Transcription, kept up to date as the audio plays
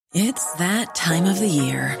It's that time of the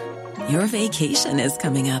year. Your vacation is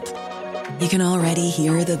coming up. You can already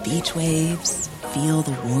hear the beach waves, feel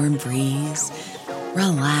the warm breeze,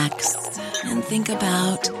 relax, and think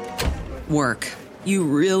about work. You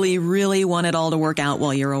really, really want it all to work out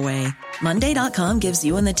while you're away. Monday.com gives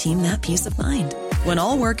you and the team that peace of mind. When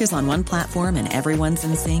all work is on one platform and everyone's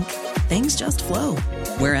in sync, things just flow.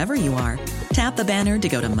 Wherever you are, tap the banner to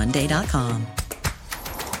go to Monday.com.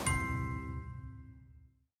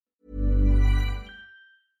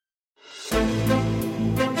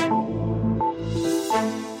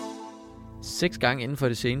 Seks gange inden for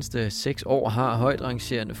de seneste 6 år har højt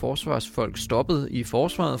rangerende forsvarsfolk stoppet i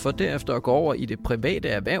forsvaret for derefter at gå over i det private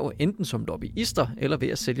erhverv, enten som lobbyister eller ved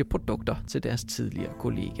at sælge produkter til deres tidligere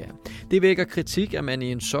kollegaer. Det vækker kritik, at man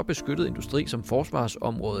i en så beskyttet industri som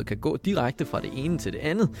forsvarsområdet kan gå direkte fra det ene til det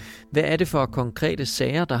andet. Hvad er det for konkrete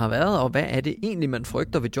sager, der har været, og hvad er det egentlig, man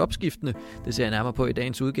frygter ved jobskiftene? Det ser jeg nærmere på i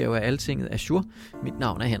dagens udgave af Altinget Azure. Mit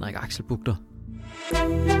navn er Henrik Axelbugter.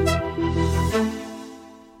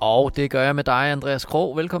 Og det gør jeg med dig, Andreas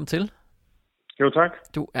Krog. Velkommen til. Jo, tak.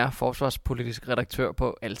 Du er forsvarspolitisk redaktør på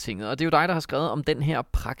Altinget, og det er jo dig, der har skrevet om den her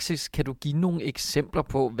praksis. Kan du give nogle eksempler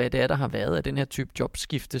på, hvad det er, der har været af den her type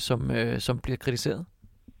jobskifte, som bliver kritiseret?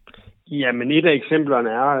 Jamen, et af eksemplerne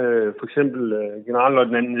er for eksempel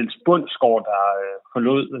generalløjtnant Niels Bundsgaard, der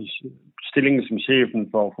forlod stillingen som chefen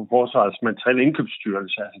for Forsvarets materielle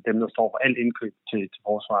indkøbsstyrelse, altså dem, der står for alt indkøb til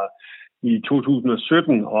forsvaret, i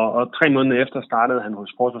 2017, og 3 måneder efter startede han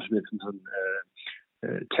hos forsvarsvirksomheden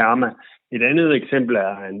Therma. Et andet eksempel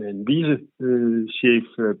er en vicechef,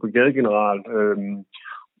 brigadegeneral,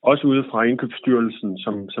 også ude fra indkøbsstyrelsen,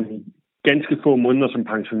 som i ganske få måneder som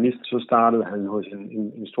pensionist, så startede han hos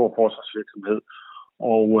en stor forsvarsvirksomhed.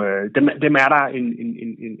 Og dem er der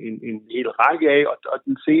en hel række af, og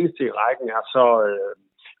den seneste i rækken er så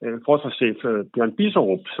forsvarschef Bjørn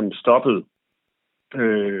Bisserup, som stoppede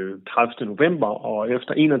 30. november, og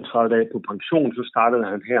efter 31 dage på pension, så startede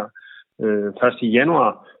han her 1.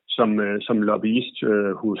 januar som lobbyist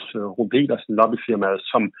hos Rune Petersen lobbyfirmaet,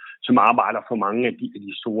 som arbejder for mange af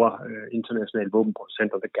de store internationale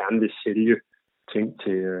våbenproducenter, der gerne vil sælge ting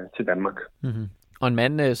til Danmark. Mm-hmm. Og en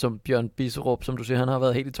mand som Bjørn Bisserup, som du siger, han har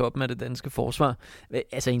været helt i toppen af det danske forsvar.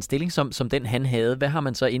 Altså en stilling som den han havde, hvad har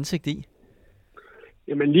man så indsigt i?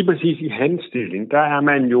 Jamen lige præcis i hans stilling, der er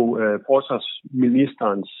man jo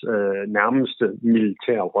forsvarsministerens nærmeste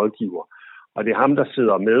militære rådgiver. Og det er ham, der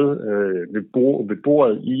sidder med ved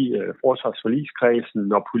bordet i forsvarsforligskredsen,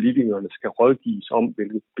 når politikerne skal rådgives om,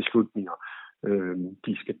 hvilke beslutninger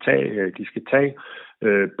de skal tage.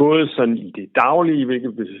 Både sådan i det daglige, hvilke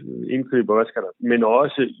indkøb og hvad skal der, men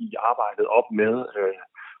også i arbejdet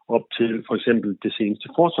op til for eksempel det seneste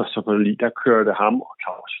forsvarsforlig, der kørte ham og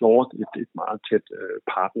Claus Hjort et meget tæt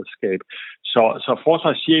partnerskab. Så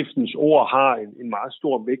forsvarschefens ord har en meget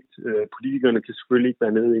stor vægt. Politikerne kan selvfølgelig ikke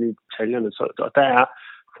være nede inde i detaljerne, så der er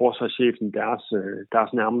forsvarschefen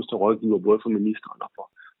deres nærmeste rådgiver, både for ministeren og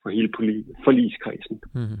for hele forligskredsen.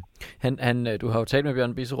 Mm-hmm. Du har jo talt med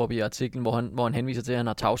Bjørn Bisserup i artiklen, hvor han henviser til, at han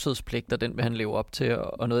har tavshedspligt, og den vil han leve op til,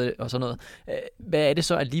 og sådan noget. Hvad er det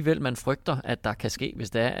så alligevel, man frygter, at der kan ske, hvis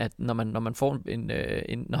det er, at når man får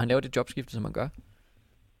når han laver det jobskifte, som man gør?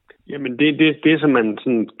 Jamen det som man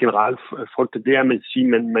sådan generelt frygter, det er, at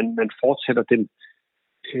man fortsætter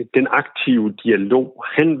den aktive dialog.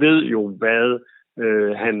 Han ved jo, hvad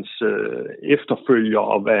hans efterfølger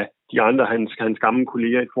og hvad de andre, hans gamle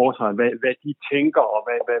kolleger i forsvaret, hvad de tænker og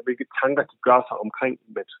hvilke tanker de gør sig omkring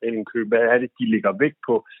materielindkøb. Hvad er det, de lægger vægt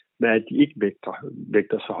på? Hvad er det, de ikke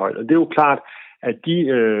vægter så højt? Og det er jo klart, at de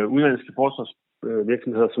udenlandske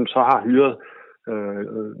forsvarsvirksomheder, som så har hyret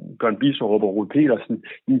Bjørn Bisserup og Rune Petersen,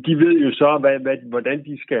 de ved jo så, hvordan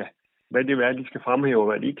de skal, hvad det er, de skal fremhæve, og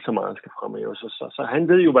hvad de ikke så meget skal fremhæve. Så han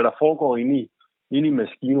ved jo, hvad der foregår inde i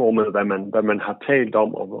maskinrummet, hvad man har talt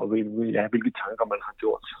om, og hvilke tanker man har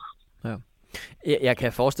gjort. Ja. Jeg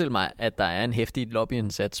kan forestille mig, at der er en heftig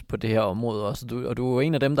lobbyindsats på det her område også. Og du er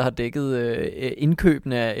en af dem, der har dækket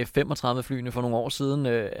indkøbene af F-35-flyene for nogle år siden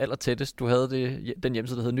allertættest. Du havde den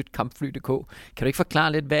hjemmeside, der hedder nytkampfly.dk. Kan du ikke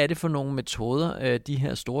forklare lidt, hvad er det for nogle metoder, de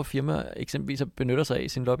her store firmaer eksempelvis benytter sig af i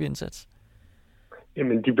sin lobbyindsats?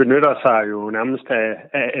 Jamen, de benytter sig jo nærmest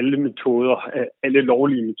af alle metoder, alle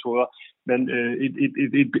lovlige metoder. Men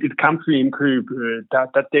et kampflyindkøb,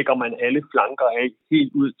 der dækker man alle flanker af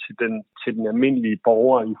helt ud til den almindelige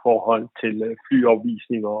borger i forhold til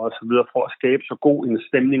flyopvisninger og så videre, for at skabe så god en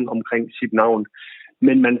stemning omkring sit navn.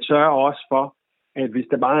 Men man sørger også for, at hvis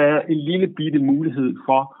der bare er en lille bitte mulighed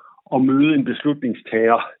for at møde en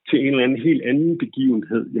beslutningstager til en eller anden helt anden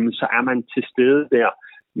begivenhed, jamen så er man til stede der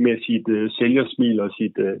med sit sælgersmil og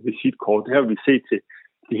sit visitkort. Det har vi set til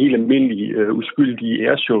det helt almindelige uskyldige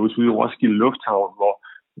airshows ude i Roskilde Lufthavn,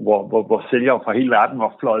 hvor sælgere fra hele verden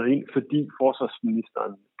var fløjet ind, fordi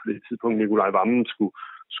forsvarsministeren på det tidspunkt, Nicolai Wammen,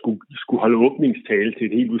 skulle holde åbningstale til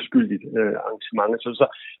et helt uskyldigt arrangement.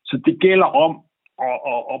 Så det gælder om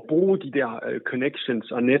at bruge de der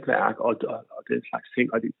connections og netværk og den slags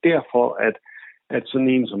ting. Og det er derfor, at sådan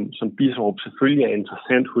en som Bisserup selvfølgelig er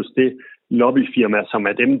interessant hos det lobbyfirma, som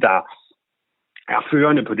er dem, der er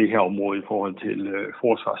førende på det her område i forhold til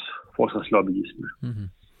forsvarslobbyisme. Mm-hmm.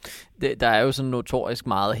 Der er jo sådan notorisk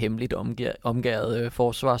meget hemmeligt omgærede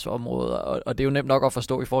forsvarsområder, og det er jo nemt nok at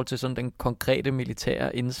forstå i forhold til sådan den konkrete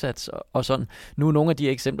militære indsats og sådan. Nu nogle af de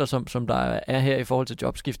eksempler, som der er her i forhold til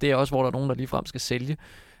jobskift, det er også, hvor der er nogen, der ligefrem skal sælge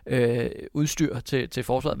udstyr til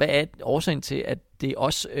forsvaret. Hvad er årsagen til, at det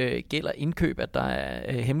også gælder indkøb, at der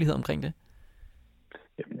er hemmelighed omkring det?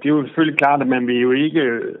 Det er jo selvfølgelig klart, at man vil jo ikke,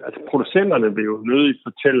 altså producenterne vil jo nødigt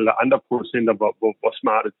fortælle andre producenter, hvor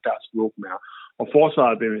smarte deres våben er. Og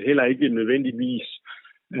forsvaret vil heller ikke nødvendigvis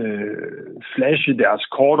flashe deres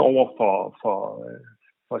kort over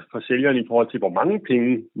for sælgerne i forhold til, hvor mange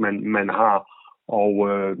penge man har,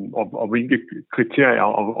 og hvilke kriterier,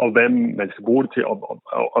 og hvad man skal bruge det til,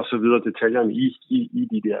 og så videre detaljerne i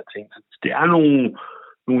de der ting. Så det er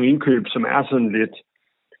nogle indkøb, som er sådan lidt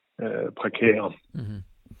prekære. Mm-hmm.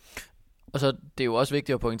 Og så det er jo også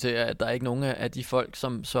vigtigt at pointere, at der er ikke nogen af de folk,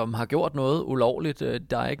 som har gjort noget ulovligt.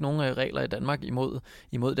 Der er ikke nogen regler i Danmark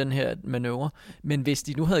imod den her manøvre. Men hvis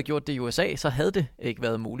de nu havde gjort det i USA, så havde det ikke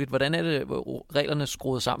været muligt. Hvordan er det reglerne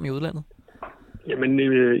skruet sammen i udlandet? Jamen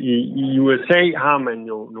i USA har man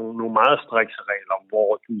jo nogle meget strikse regler, hvor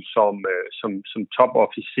du som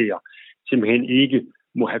topofficer simpelthen ikke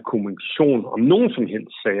må have kommunikation om nogen som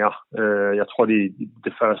helst sager. Jeg tror, det er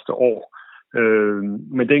det første år.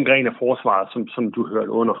 Med den gren af forsvaret, som du hørte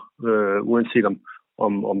under, uanset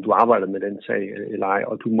om du arbejder med den sag eller ej.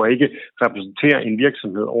 Og du må ikke repræsentere en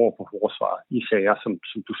virksomhed over for forsvaret i sager,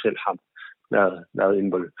 som du selv har været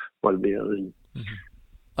involveret i. Mm-hmm.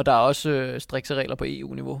 Og der er også strikse regler på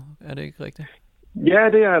EU-niveau, er det ikke rigtigt? Ja,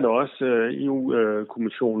 det er der også.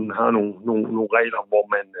 EU-kommissionen har nogle regler, hvor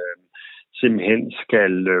man simpelthen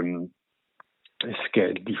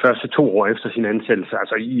skal de første 2 år efter sin ansættelse,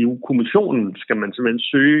 altså i EU-kommissionen, skal man simpelthen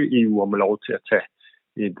søge EU om lov til at tage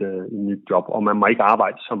et nyt job, og man må ikke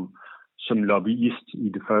arbejde som lobbyist i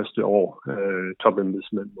det første år,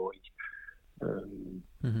 topembedsmænd må ikke.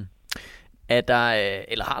 Mm-hmm. Er der,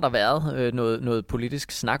 eller har der været noget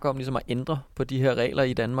politisk snak om ligesom at ændre på de her regler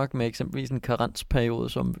i Danmark med eksempelvis en karensperiode,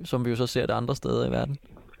 som vi jo så ser det andre steder i verden?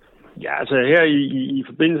 Ja, altså her i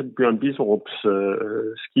forbindelse med Bjørn Bisserups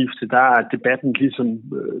skifte, der er debatten ligesom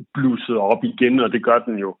blusset op igen, og det gør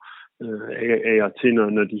den jo af og til,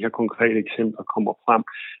 når de her konkrete eksempler kommer frem.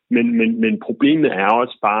 Men problemet er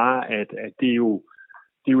også bare, at det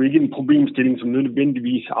er jo ikke en problemstilling, som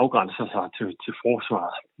nødvendigvis afgrænser sig til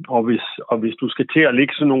forsvaret. Og hvis du skal til at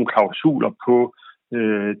lægge sådan nogle klausuler på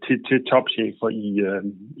til topchefer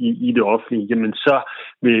i det offentlige, jamen så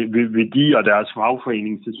vil de og deres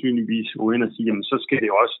fagforening sandsynligvis gå ind og sige, jamen så skal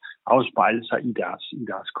det også afspejle sig i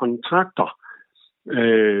deres kontrakter.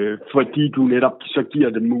 Fordi du netop så giver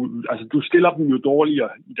dem altså du stiller dem jo dårligere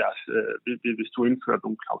i deres hvis du indfører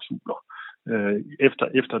nogle klausuler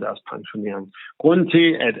efter deres pensionering. Grunden til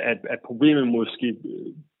at problemet måske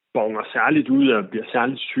bonger særligt ud og bliver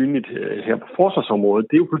særligt synligt her på forsvarsområdet,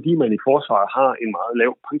 det er jo fordi man i forsvaret har en meget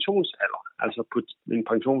lav pensionsalder, altså på en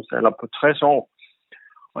pensionsalder på 60 år.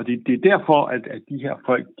 Og det er derfor, at de her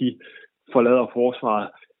folk, de forlader forsvaret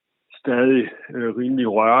stadig rimelig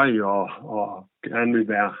rørige og gerne vil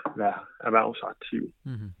være erhvervsaktive.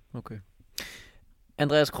 Mm-hmm. Okay.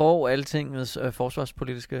 Andreas Krog, Altingets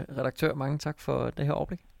forsvarspolitiske redaktør. Mange tak for det her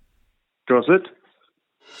overblik. Det var sødt.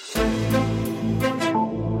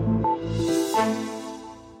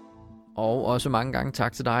 Og også mange gange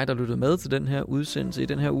tak til dig, der lyttede med til den her udsendelse. I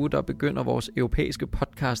den her uge, der begynder vores europæiske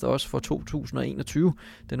podcast også for 2021.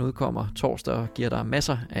 Den udkommer torsdag og giver dig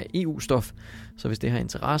masser af EU-stof. Så hvis det har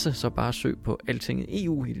interesse, så bare søg på Altinget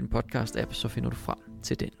EU i din podcast-app, så finder du frem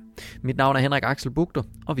til den. Mit navn er Henrik Axel Bugter,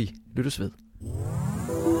 og vi lyttes ved.